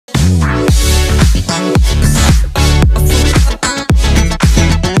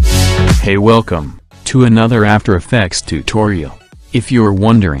Hey, welcome to another After Effects tutorial. If you're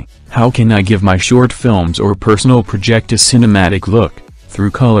wondering, how can I give my short films or personal project a cinematic look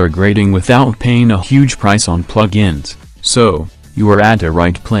through color grading without paying a huge price on plugins? So, you are at the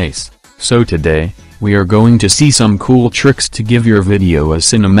right place. So today, we are going to see some cool tricks to give your video a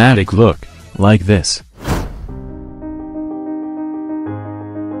cinematic look, like this.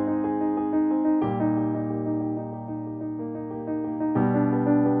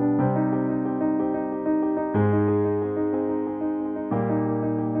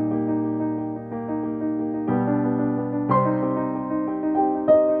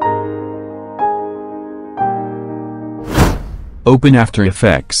 Open After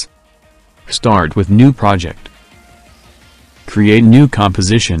Effects. Start with New Project. Create new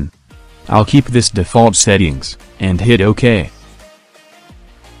composition. I'll keep this default settings, and hit OK.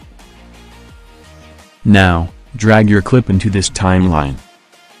 Now, drag your clip into this timeline.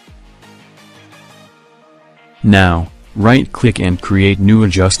 Now, right-click and create new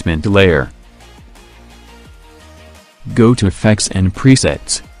adjustment layer. Go to Effects and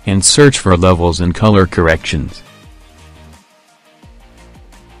Presets, and search for Levels and Color Corrections.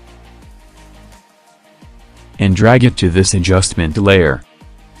 And drag it to this adjustment layer.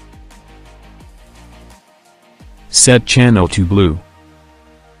 Set channel to blue.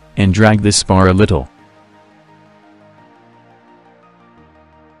 And drag this bar a little.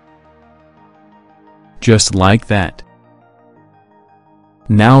 Just like that.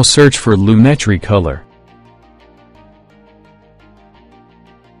 Now search for Lumetri color.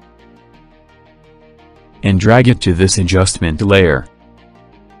 And drag it to this adjustment layer.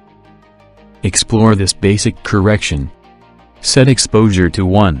 Explore this basic correction. Set exposure to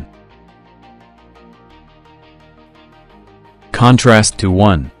 1. Contrast to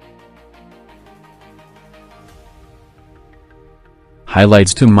 1.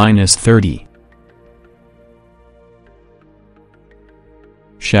 Highlights to -30.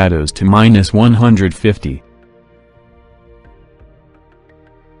 Shadows to -150.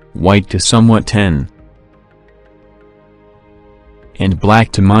 White to somewhat 10. And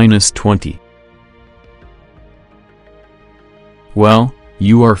black to -20. Well,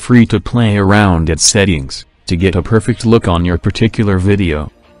 you are free to play around at settings, to get a perfect look on your particular video.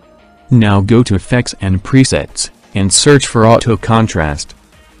 Now go to Effects and Presets, and search for Auto Contrast.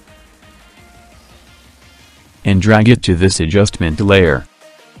 And drag it to this adjustment layer.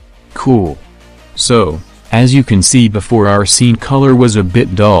 Cool. So, as you can see before, our scene color was a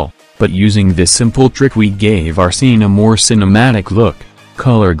bit dull, but using this simple trick we gave our scene a more cinematic look.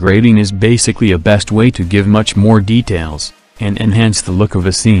 Color grading is basically a best way to give much more details and enhance the look of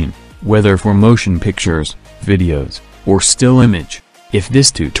a scene, whether for motion pictures, videos, or still image. If this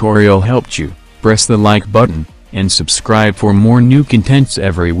tutorial helped you, press the like button, and subscribe for more new contents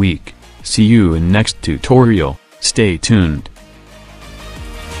every week. See you in next tutorial, stay tuned.